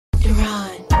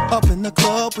Up in the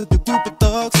club with a group of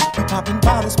thugs. We popping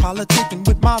bottles, politicking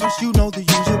with models, you know the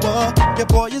usual. Your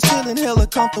boy is feeling hella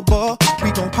comfortable.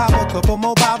 We gon' pop a couple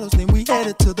more bottles, then we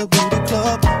headed to the booty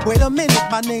club. Wait a minute,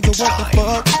 my nigga, what the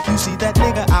fuck? You see that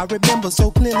nigga I remember so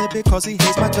clearly because he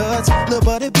hates my guts. Lil'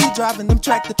 buddy be driving them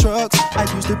tractor trucks. I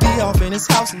used to be off in his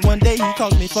house and one day he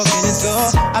caught me fucking his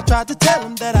girl. I tried to tell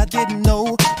him that I didn't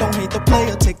know. Don't hate the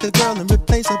player, take the girl and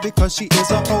replace her because she is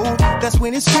a hoe. That's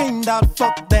when he screamed out,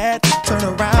 fuck that. Turn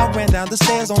around, ran down the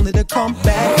stairs only to come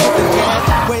back.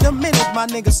 Wait a minute, my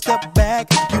nigga, step back.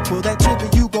 You pull that trigger,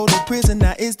 you go to prison.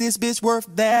 Now is this bitch worth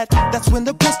that? That's when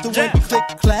the pistol went click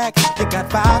clack. You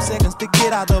got 5 seconds to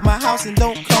get out of my house and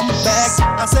don't come back.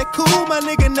 I said cool, my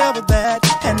nigga, never that.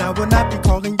 And I will not be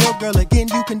calling your girl again,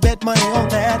 you can bet money on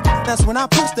that. That's when I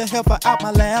pushed the helper out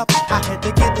my lap. I had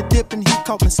to get the dip and he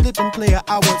caught me slipping, player,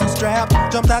 I wasn't strapped.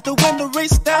 Jumped out the window,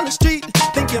 raced down the street,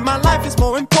 thinking my life is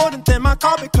more important than my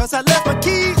car because I left my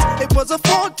keys. It was a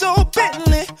 4-door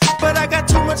Bentley, but I got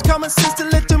too much common sense to